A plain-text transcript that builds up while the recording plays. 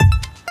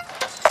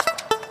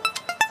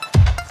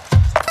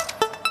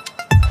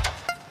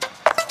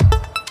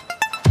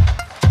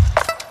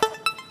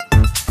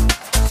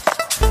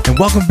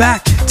Welcome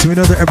back to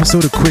another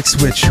episode of Quick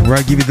Switch, where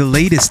I give you the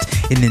latest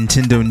in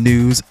Nintendo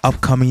news,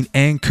 upcoming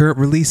and current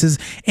releases,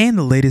 and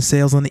the latest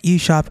sales on the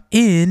eShop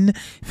in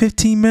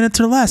 15 minutes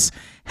or less.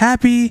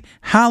 Happy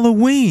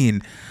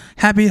Halloween!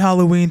 Happy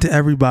Halloween to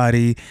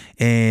everybody,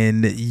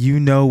 and you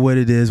know what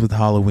it is with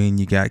Halloween.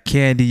 You got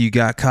candy, you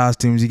got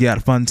costumes, you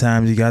got fun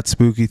times, you got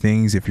spooky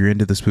things if you're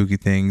into the spooky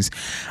things.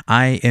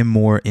 I am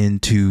more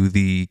into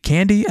the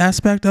candy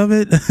aspect of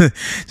it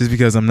just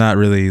because I'm not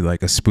really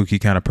like a spooky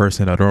kind of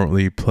person. I don't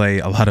really play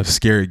a lot of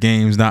scary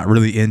games, not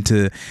really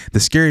into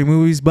the scary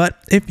movies, but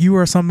if you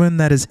are someone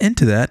that is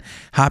into that,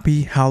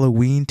 happy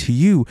Halloween to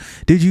you.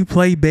 Did you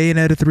play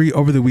Bayonetta 3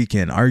 over the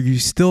weekend? Are you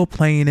still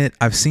playing it?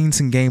 I've seen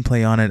some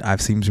gameplay on it.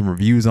 I've seen some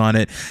reviews on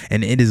it,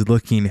 and it is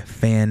looking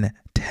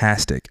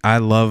fantastic. I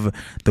love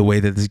the way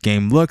that this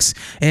game looks,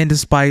 and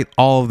despite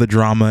all of the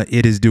drama,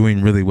 it is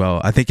doing really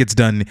well. I think it's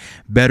done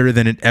better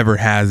than it ever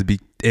has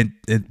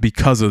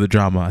because of the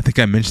drama. I think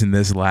I mentioned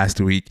this last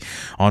week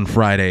on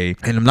Friday,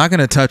 and I'm not going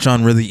to touch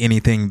on really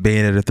anything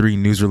Bayonetta 3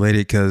 news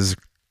related because,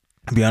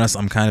 to be honest,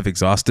 I'm kind of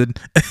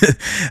exhausted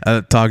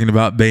talking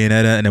about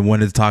Bayonetta, and I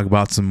wanted to talk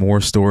about some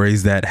more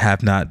stories that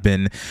have not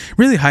been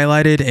really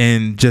highlighted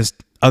and just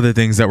other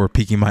things that were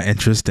piquing my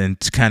interest, and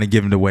kind of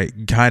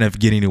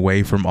getting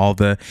away from all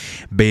the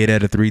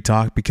Bayonetta 3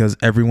 talk, because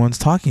everyone's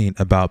talking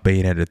about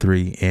Bayonetta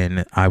 3,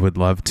 and I would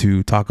love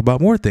to talk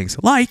about more things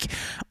like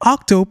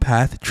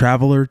Octopath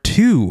Traveler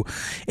 2.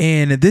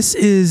 And this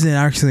is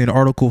actually an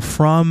article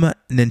from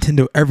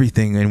Nintendo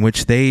Everything, in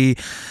which they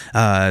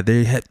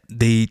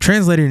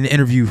translated an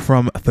interview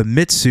from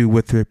Famitsu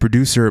with the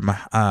producer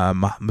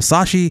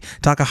Masashi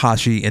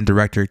Takahashi and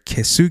director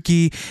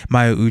Keisuke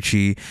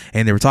Miyauchi,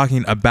 and they were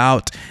talking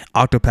about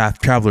Octopath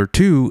Traveler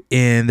 2,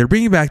 and they're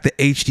bringing back the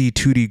HD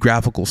 2D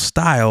graphical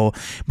style,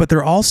 but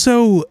they're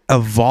also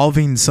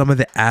evolving some of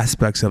the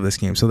aspects of this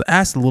game. So they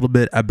asked a little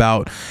bit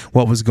about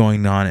what was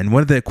going on, and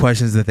one of the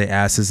questions that they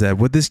asked is that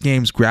would this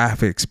game's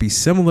graphics be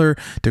similar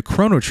to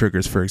Chrono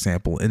Trigger's, for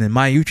example? And then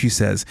Miyauchi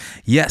says,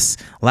 yes,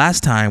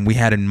 last time we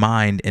had in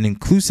mind an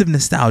inclusive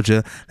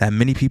nostalgia that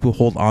many people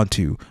hold on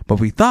to, but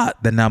we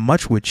thought that not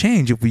much would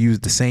change if we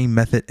used the same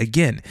method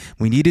again.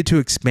 We needed to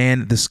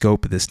expand the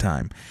scope this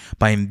time.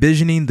 By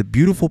envisioning the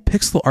beautiful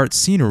pixel art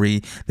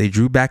scenery they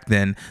drew back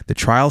then, the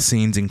trial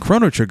scenes in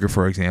Chrono Trigger,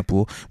 for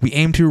example, we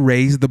aim to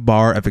raise the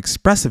bar of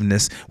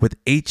expressiveness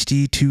with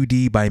HD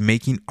 2D by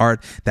making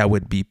art that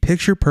would be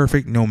picture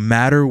perfect no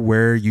matter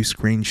where you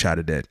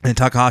screenshotted it. And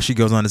Takahashi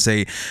goes on to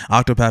say,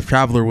 Octopath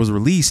Traveler was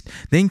released,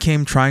 then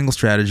came Triangle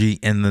Strategy,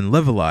 and then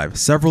Live Alive.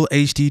 Several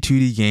HD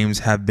 2D games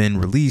have been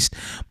released,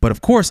 but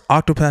of course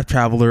Octopath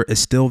Traveler is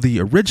still the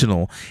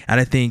original, and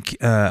I think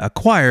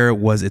Acquire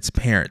was its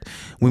parent.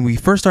 When we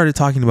first started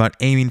talking about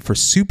aiming for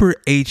super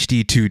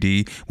HD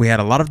 2D, we had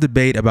a lot of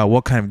debate about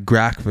what kind of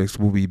graphics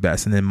will be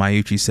best, and then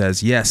Miyauchi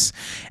says, yes,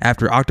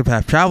 after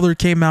Octopath Traveler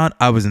came out,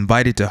 I was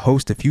invited to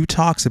host a few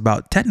talks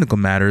about technical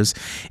matters,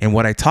 and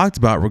what I talked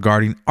about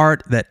regarding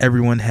art that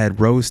everyone had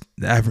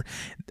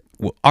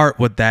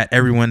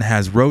everyone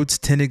has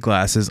rose-tinted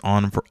glasses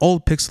on for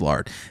old pixel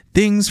art.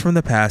 Things from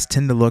the past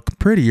tend to look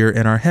prettier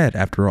in our head,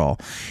 after all.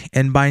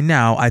 And by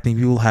now, I think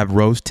we will have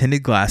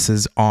rose-tinted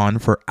glasses on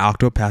for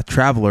Octopath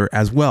Traveler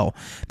as well.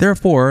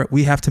 Therefore,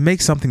 we have to make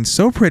something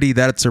so pretty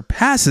that it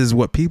surpasses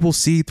what people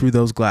see through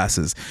those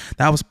glasses.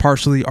 That was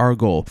partially our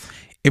goal.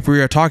 If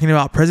we are talking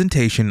about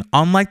presentation,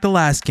 unlike the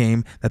last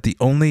game that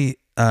only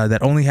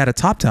had a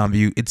top-down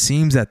view, it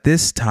seems that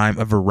this time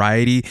a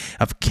variety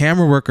of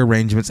camera work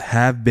arrangements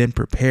have been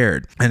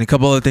prepared. And a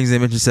couple other things they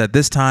mentioned said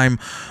this time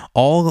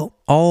the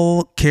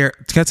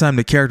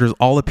characters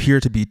all appear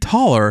to be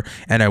taller,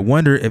 and I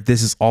wonder if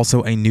this is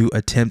also a new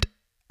attempt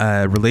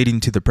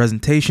relating to the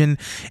presentation.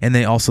 And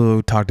they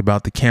also talked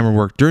about the camera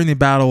work during the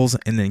battles,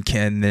 and then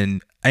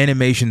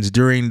animations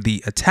during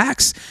the attack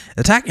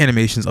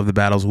animations of the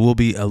battles will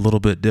be a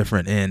little bit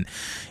different, and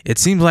it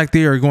seems like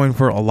they are going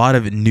for a lot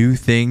of new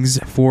things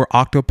for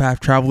Octopath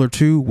Traveler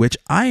 2, which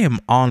I am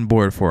on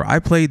board for. I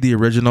played the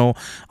original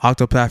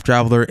Octopath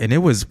Traveler, and it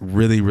was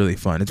really, really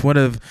fun. It's one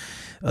of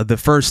the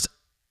first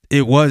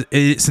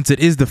since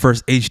it is the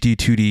first HD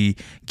 2D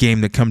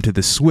game to come to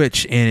the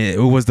Switch, and it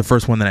was the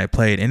first one that I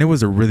played, and it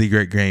was a really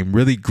great game,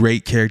 really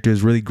great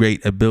characters, really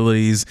great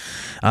abilities,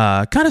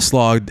 kind of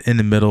slogged in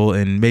the middle,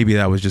 and maybe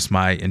that was just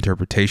my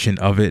interpretation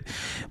of it,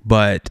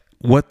 but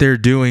what they're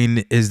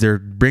doing is they're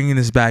bringing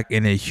this back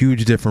in a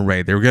huge different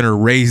way. They're going to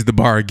raise the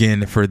bar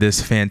again for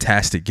this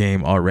fantastic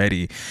game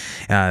already.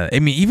 I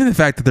mean, even the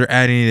fact that they're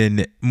adding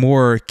in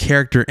more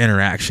character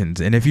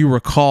interactions. And if you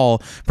recall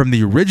from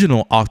the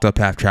original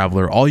Octopath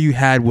Traveler, all you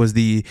had was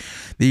you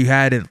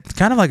had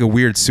kind of like a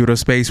weird pseudo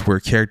space where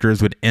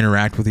characters would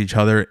interact with each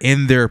other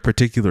in their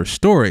particular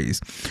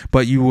stories,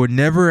 but you would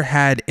never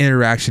had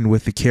interaction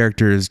with the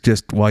characters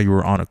just while you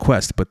were on a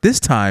quest. But this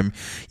time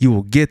you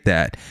will get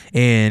that,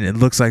 and it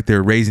looks like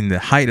they're raising the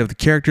height of the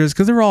characters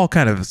because they're all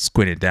kind of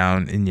squinted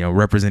down and, you know,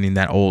 representing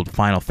that old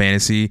Final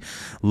Fantasy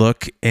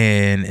look,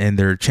 and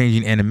they're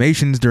changing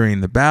animations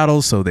during the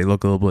battles so they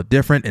look a little bit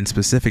different and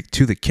specific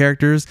to the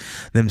characters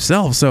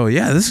themselves. So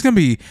yeah, this is gonna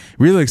be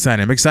really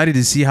exciting. I'm excited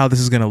to see how this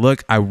is gonna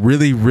look. I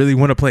really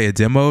want to play a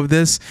demo of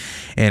this,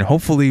 and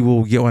hopefully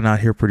we'll get one out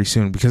here pretty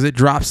soon because it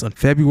drops on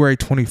February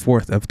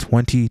 24th of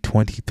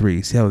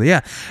 2023. So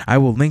yeah, I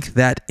will link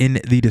that in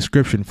the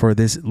description for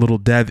this little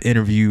dev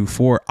interview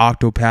for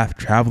Octopath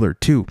Traveler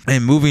 2.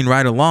 And moving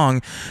right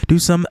along, do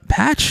some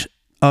patch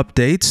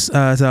updates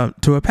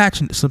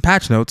to some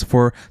patch notes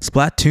for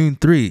Splatoon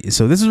 3.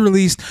 So this is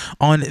released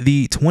on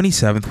the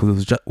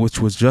 27th, which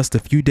was just a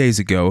few days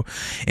ago.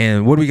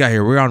 And what do we got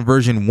here? We're on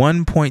version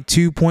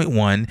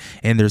 1.2.1,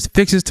 and there's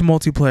fixes to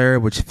multiplayer,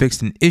 which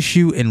fixed an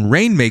issue in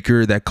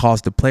Rainmaker that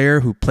caused the player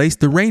who placed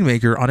the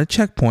Rainmaker on a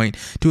checkpoint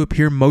to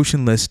appear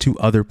motionless to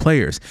other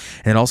players.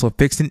 And it also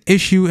fixed an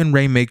issue in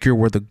Rainmaker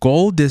where the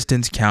goal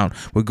distance count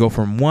would go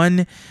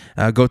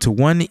to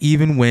 1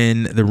 even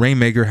when the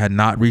Rainmaker had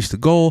not reached the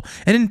goal,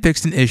 and then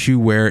fixed an issue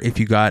where if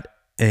you got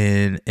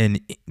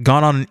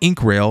gone on an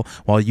ink rail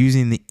while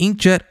using the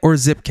inkjet or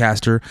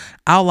zipcaster,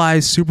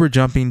 allies super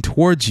jumping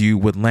towards you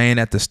would land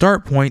at the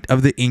start point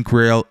of the ink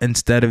rail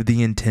instead of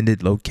the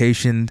intended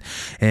location.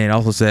 And it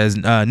also says,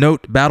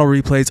 note, battle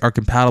replays are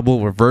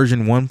compatible with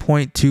version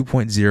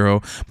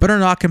 1.2.0 but are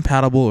not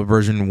compatible with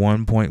version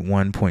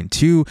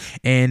 1.1.2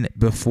 and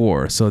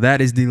before. So that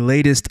is the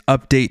latest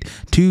update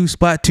to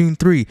Splatoon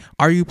 3.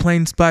 Are you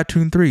playing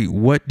Splatoon 3?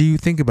 What do you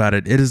think about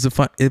it? It is a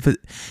fun, if it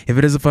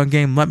is a fun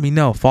game, let me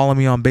know. Follow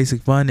me on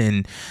Basic Fun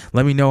and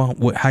let me know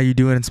how you're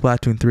doing in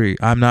Splatoon 3.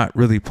 I'm not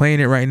really playing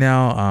it right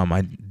now.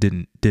 I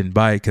didn't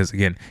buy it because,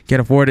 again, can't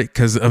afford it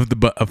because of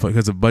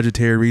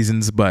budgetary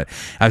reasons, but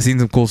I've seen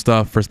some cool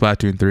stuff for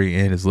Splatoon 3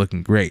 and it's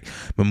looking great.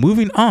 But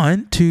moving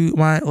on to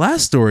my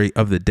last story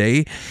of the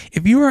day,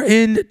 if you are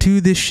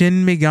into the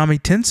Shin Megami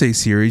Tensei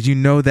series, you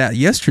know that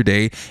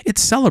yesterday it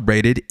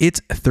celebrated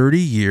its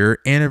 30-year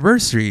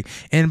anniversary,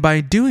 and by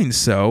doing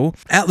so,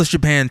 Atlas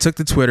Japan took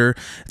to Twitter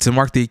to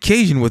mark the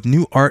occasion with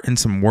new art and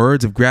some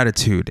words of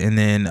gratitude. And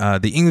then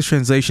the English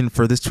translation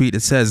for this tweet,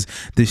 it says,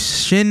 the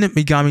Shin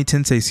Megami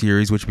Tensei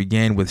series, which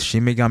began with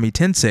Shin Megami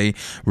Tensei,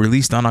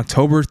 released on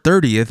October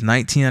 30th,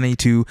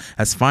 1992,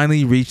 has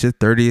finally reached the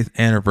 30th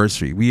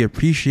anniversary. We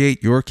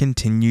appreciate your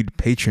continued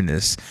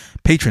patronage.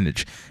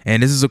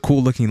 And this is a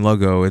cool looking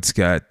logo. It's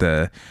got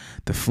the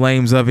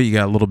flames of it. You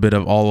got a little bit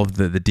of all of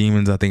the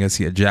demons. I think I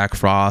see a Jack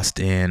Frost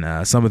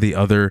and some of the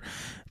other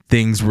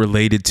things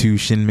related to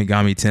Shin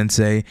Megami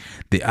Tensei.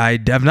 I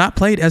have not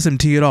played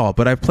SMT at all,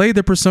 but I've played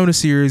the Persona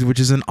series, which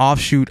is an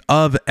offshoot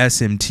of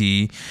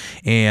SMT,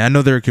 and I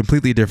know they're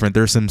completely different.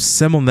 There's some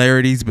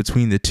similarities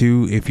between the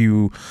two. If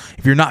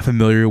you're not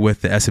familiar with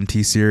the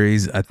SMT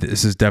series,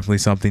 this is definitely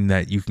something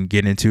that you can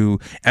get into.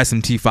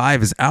 SMT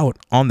 5 is out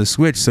on the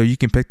Switch, so you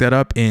can pick that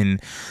up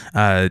and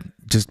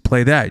just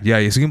play that. Yeah,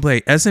 so you can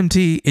play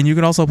SMT and you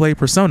can also play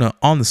Persona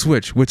on the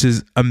Switch, which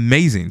is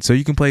amazing. So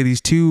you can play these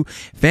two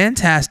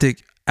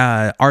fantastic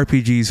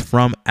RPGs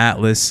from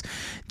Atlas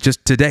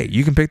just today.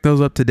 You can pick those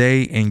up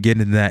today and get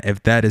into that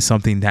if that is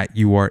something that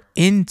you are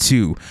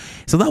into.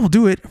 So that will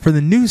do it for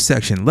the news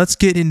section. Let's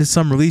get into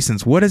some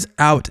releases. What is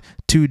out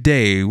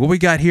today? What we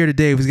got here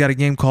today, we've got a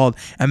game called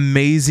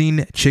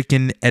Amazing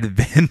Chicken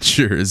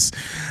Adventures.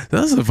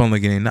 That's a fun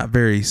looking game, not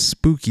very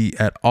spooky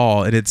at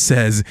all. And it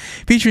says,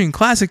 featuring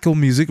classical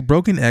music,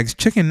 broken eggs,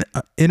 chicken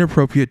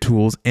inappropriate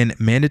tools, and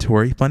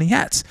mandatory funny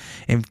hats.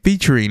 And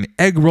featuring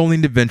egg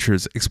rolling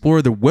adventures,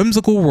 explore the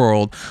whimsical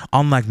world,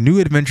 unlock new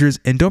adventures,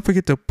 and don't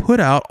forget to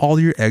put all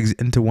your eggs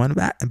into one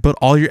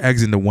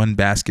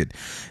basket.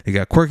 They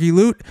got quirky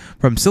loot,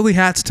 from silly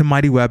hats to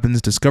mighty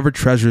weapons, discover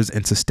treasures,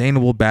 and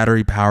sustainable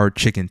battery powered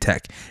chicken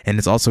tech. And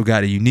it's also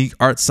got a unique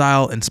art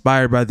style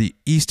inspired by the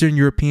Eastern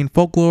European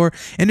folklore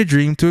and a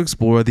dream to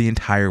explore the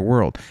entire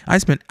world. I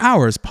spent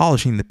hours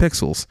polishing the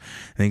pixels.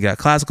 And you got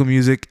classical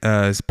music,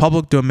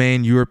 public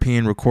domain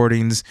European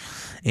recordings,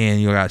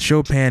 and you got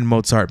Chopin,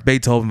 Mozart,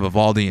 Beethoven,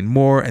 Vivaldi, and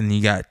more. And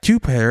you got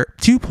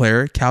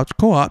two-player couch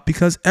co-op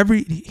because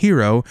every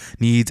hero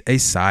needs a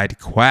side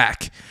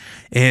quack.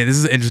 And this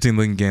is an interesting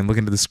looking game.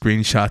 Looking at the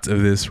screenshots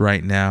of this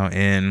right now,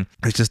 and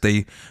it's just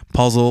a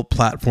puzzle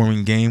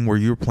platforming game where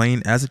you're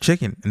playing as a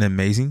chicken, an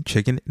amazing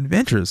chicken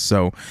adventures.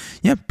 So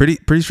yeah,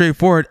 pretty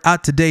straightforward.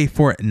 Out today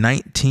for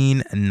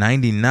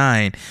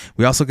 $19.99.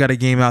 We also got a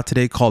game out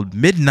today called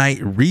Midnight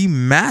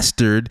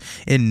Remastered.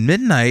 In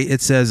Midnight, it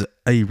says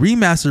a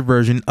remastered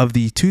version of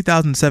the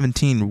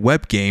 2017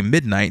 web game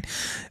Midnight.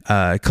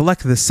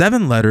 Collect the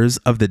 7 letters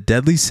of the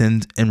deadly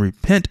sins and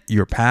repent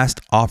your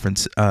past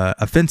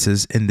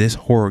offenses in this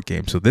horror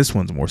game, so this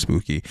one's more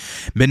spooky.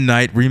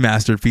 Midnight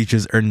Remastered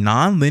features a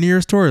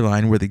non-linear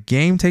storyline where the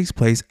game takes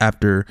place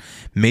after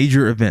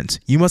major events.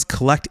 You must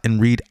collect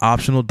and read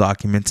optional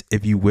documents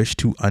if you wish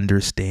to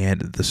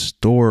understand the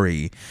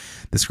story.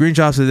 The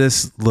screenshots of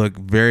this look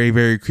very,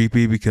 very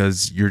creepy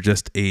because you're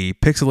just a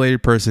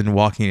pixelated person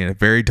walking in a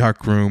very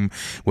dark room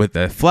with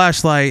a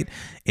flashlight,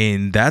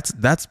 and that's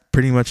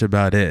pretty much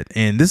about it.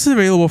 And this is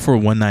available for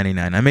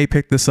 $1.99. I may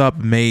pick this up,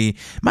 might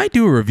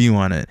do a review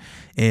on it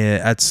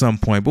at some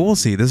point, but we'll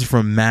see. This is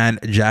from Mad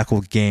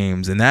Jackal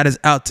Games, and that is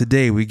out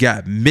today. We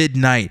got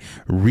Midnight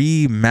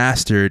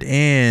Remastered,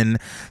 and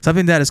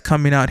something that is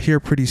coming out here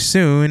pretty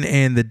soon,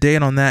 and the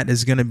date on that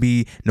is going to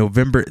be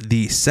November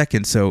the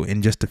 2nd, so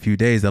in just a few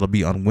days. That'll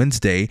be on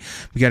Wednesday.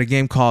 We got a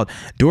game called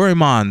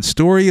Doraemon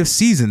Story of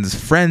Seasons,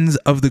 Friends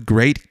of the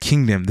Great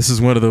Kingdom. This is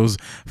one of those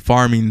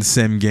farming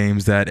sim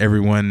games that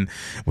everyone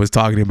was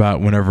talking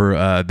about whenever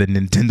the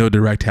Nintendo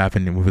Direct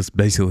happened. It was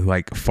basically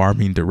like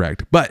farming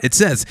direct, but it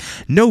says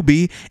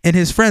Nobi and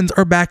his friends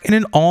are back in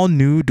an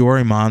all-new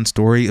Doraemon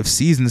Story of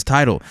Seasons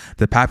title,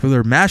 the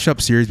popular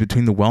mashup series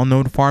between the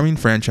well-known farming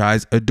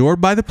franchise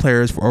adored by the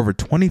players for over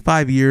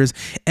 25 years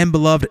and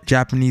beloved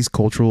Japanese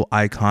cultural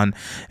icon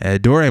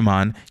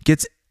Doraemon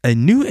gets a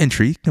new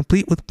entry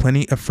complete with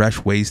plenty of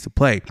fresh ways to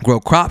play, grow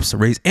crops,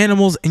 raise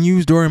animals, and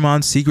use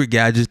Doraemon's secret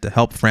gadgets to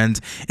help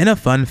friends in a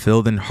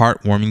fun-filled and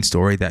heartwarming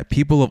story that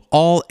people of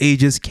all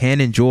ages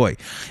can enjoy.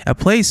 A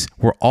place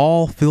where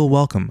all feel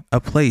welcome, a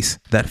place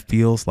that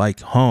feels like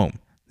home.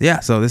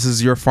 Yeah, so this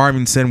is your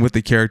farming sim with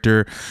the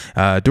character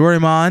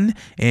Doraemon,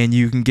 and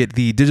you can get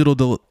the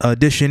digital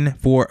edition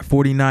for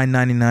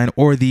 $49.99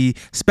 or the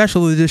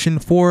special edition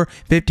for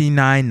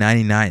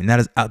 $59.99, and that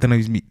is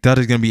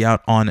going to be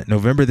out on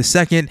November the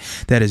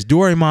 2nd. That is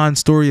Doraemon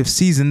Story of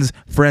Seasons,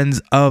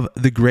 Friends of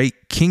the Great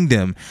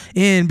Kingdom.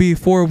 And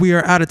before we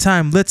are out of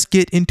time, let's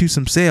get into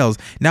some sales.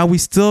 Now, we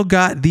still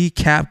got the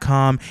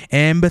Capcom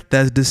and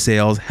Bethesda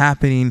sales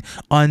happening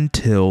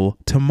until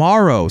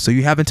tomorrow, so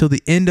you have until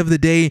the end of the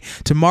day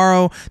tomorrow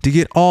to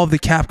get all of the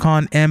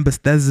Capcom and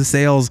Bethesda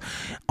sales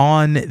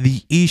on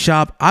the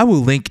eShop. I will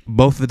link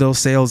both of those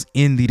sales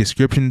in the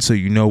description so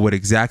you know what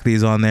exactly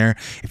is on there.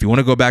 If you want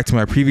to go back to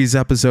my previous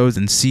episodes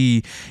and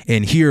see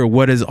and hear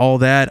what is all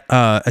that,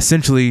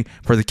 essentially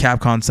for the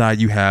Capcom side,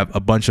 you have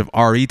a bunch of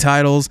RE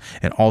titles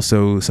and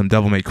also some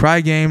Devil May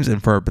Cry games,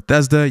 and for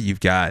Bethesda, you've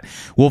got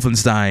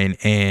Wolfenstein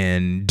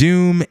and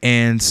Doom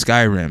and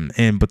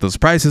Skyrim, but those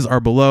prices are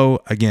below.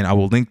 Again, I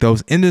will link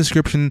those in the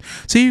description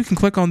so you can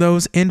click on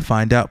those and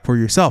find out for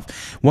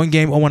yourself. One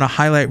game I want to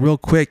highlight real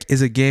quick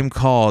is a game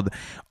called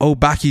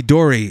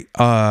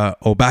Obakidoro,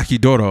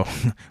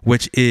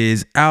 which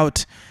is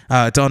out.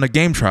 It's on a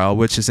game trial,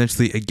 which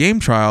essentially a game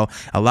trial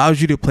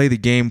allows you to play the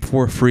game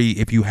for free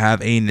if you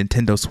have a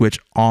Nintendo Switch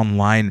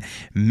Online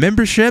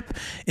membership.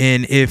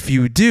 And if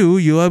you do,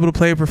 you'll be able to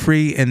play it for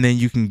free, and then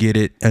you can get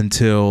it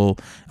until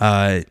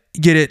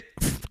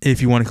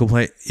if you want to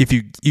play. If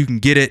you can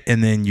get it,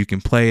 and then you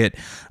can play it,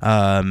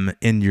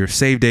 and your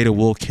save data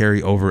will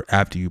carry over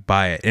after you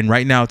buy it. And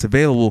right now it's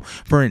available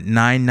for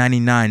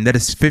 $9.99. That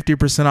is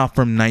 50% off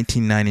from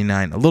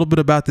 $19.99. A little bit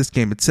about this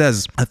game. It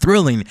says, a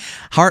thrilling,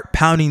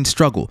 heart-pounding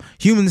struggle.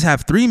 Humans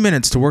have 3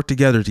 minutes to work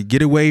together to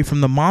get away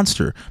from the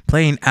monster.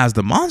 Playing as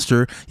the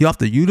monster, you have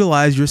to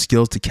utilize your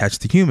skills to catch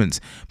the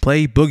humans.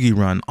 Play Boogie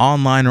Run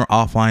online or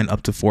offline,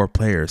 up to 4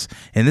 players.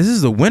 And this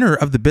is the winner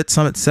of the Bit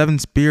Summit 7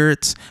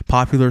 Spirits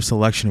Popular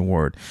Selection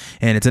Award.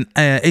 And it's an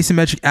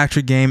asymmetric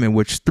action game in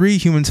which 3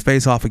 humans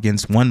face off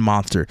against 1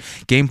 monster.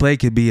 Gameplay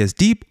could be as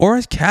deep or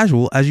as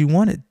casual as you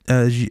want it.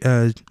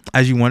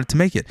 As you want it to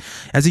make it.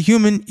 As a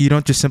human, you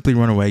don't just simply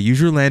run away. Use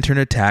your lantern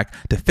attack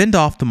to fend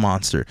off the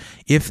monster.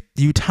 If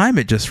you time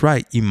it just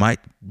right, you might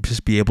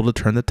just be able to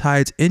turn the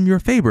tides in your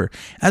favor.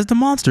 As the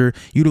monster,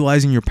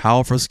 utilizing your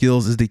powerful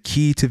skills is the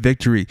key to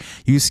victory.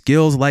 Use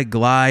skills like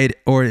glide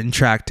or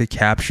entract to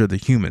capture the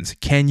humans.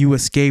 Can you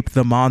escape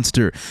the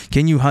monster?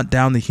 Can you hunt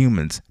down the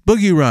humans?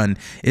 Boogie Run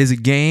is a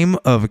game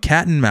of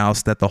cat and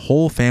mouse that the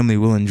whole family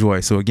will enjoy.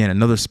 So again,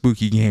 another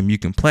spooky game you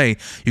can play.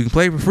 You can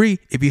play for free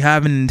if you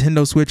have a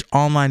Nintendo Switch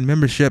Online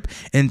membership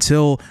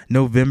until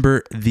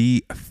November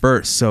the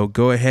 1st. So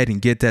go ahead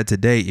and get that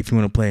today if you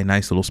want to play a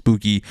nice little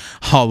spooky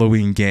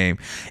Halloween game.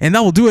 And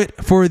that will do it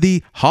for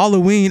the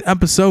Halloween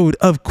episode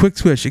of Quick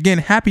Switch. Again,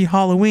 happy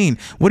Halloween.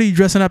 What are you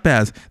dressing up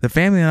as? The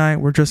family and I,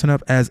 we're dressing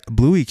up as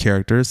Bluey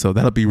characters, so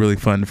that'll be really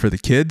fun for the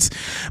kids.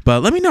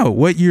 But let me know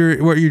what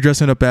you're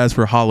dressing up as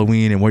for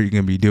Halloween and what you're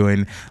going to be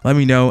doing. Let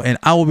me know, and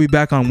I will be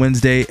back on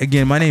Wednesday.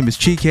 Again, my name is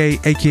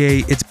Chike, aka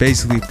It's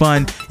Basically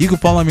Fun. You can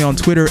follow me on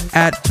Twitter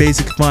at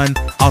Basic Fun.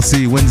 I'll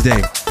see you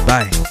Wednesday.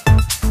 Bye.